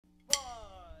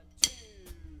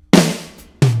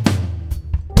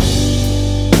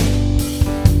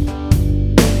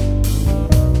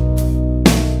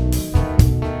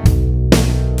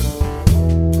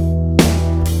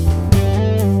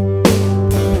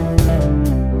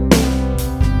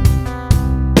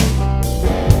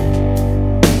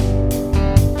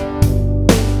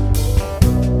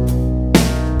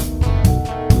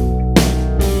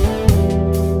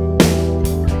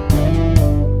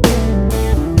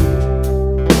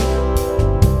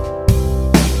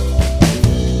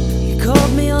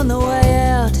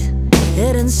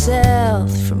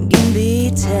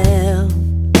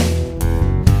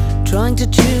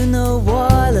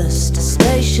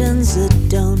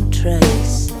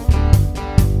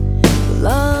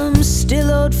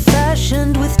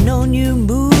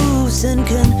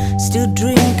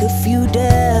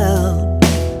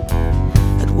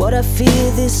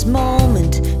fear this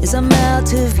moment as I'm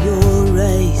out of your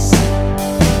race.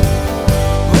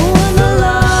 Oh, and the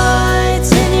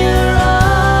lights in your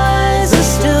eyes are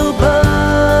still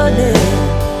burning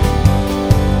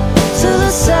to the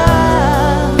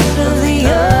sound of the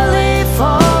early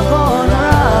foghorn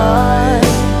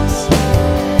rise.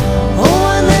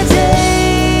 Oh, and the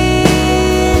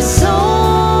day's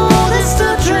old, it's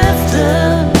still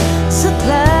drifting, so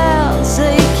clouds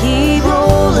they keep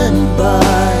rolling by.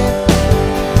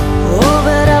 Oh,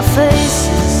 but our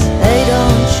faces, they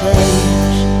don't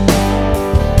change.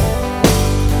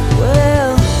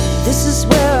 Well, this is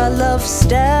where our love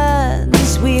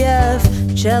stands. We have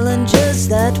challenges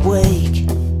that wake.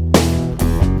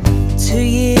 2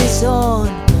 years on,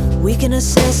 we can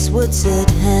assess what's at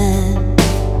hand.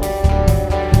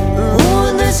 Oh,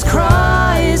 and there's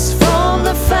cries from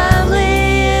the family.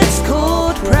 It's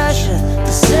called pressure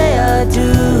to say I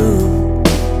do.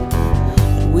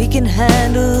 But we can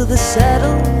handle the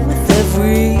saddle with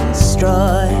every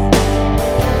stride.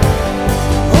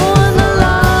 Oh, and the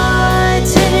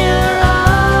lights in your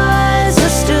eyes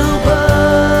are still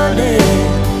burning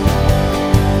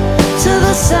to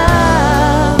the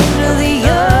sound of the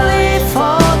early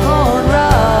foghorn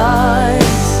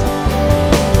rise.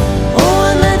 Oh,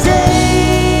 and the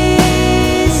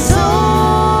days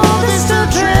old, they're still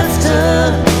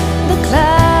drifting, the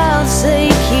clouds they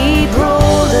keep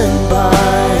rolling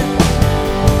by.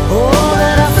 Oh,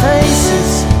 but our faces,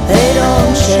 they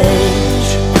don't change.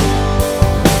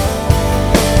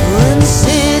 When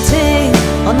sitting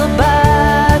on the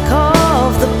back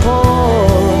of the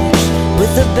porch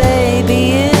with the baby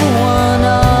in one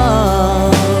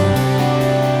arm.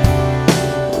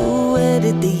 Ooh, where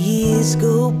did the years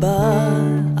go by?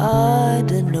 I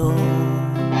don't know.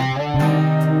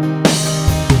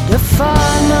 To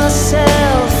find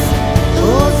myself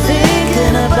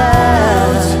thinking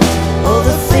about all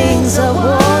the things I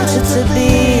wanted to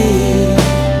be.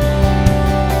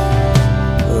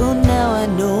 Oh, now I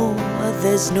know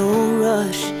there's no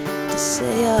rush to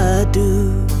say I do.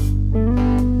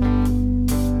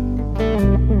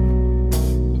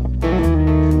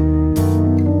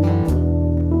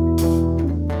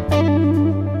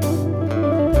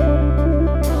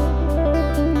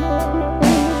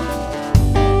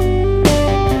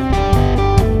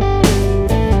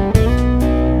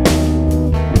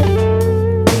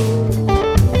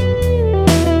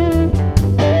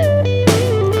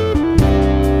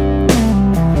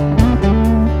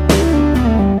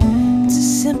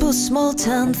 Small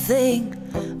town thing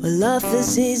where life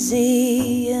is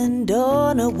easy and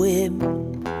on a whim.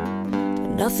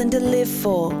 Nothing to live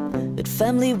for but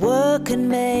family, work and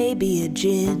maybe a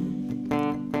gin.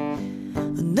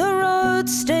 And the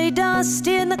roads stay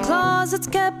dusty and the closets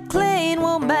kept clean.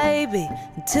 Well, maybe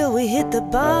until we hit the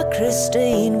bar,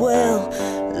 Christine. Well,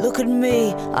 look at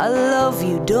me, I love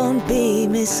you, don't be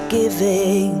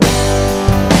misgiving.